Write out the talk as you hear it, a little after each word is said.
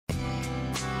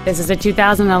This is a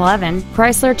 2011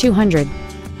 Chrysler 200.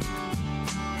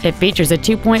 It features a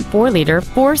 2.4-liter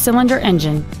four-cylinder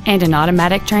engine and an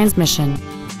automatic transmission.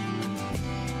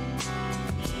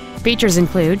 Features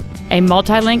include a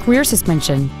multi-link rear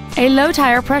suspension, a low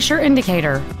tire pressure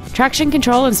indicator, traction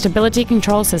control and stability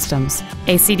control systems,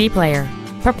 a CD player,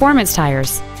 performance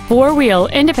tires, four-wheel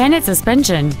independent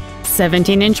suspension,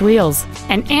 17-inch wheels,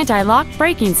 an anti-lock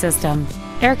braking system,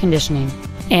 air conditioning,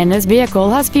 and this vehicle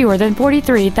has fewer than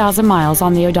 43,000 miles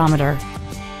on the odometer.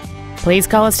 Please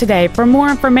call us today for more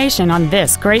information on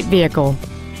this great vehicle.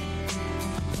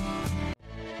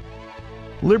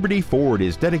 Liberty Ford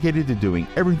is dedicated to doing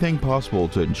everything possible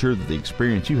to ensure that the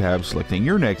experience you have selecting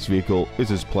your next vehicle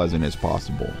is as pleasant as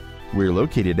possible. We're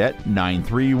located at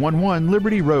 9311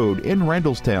 Liberty Road in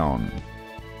Randallstown.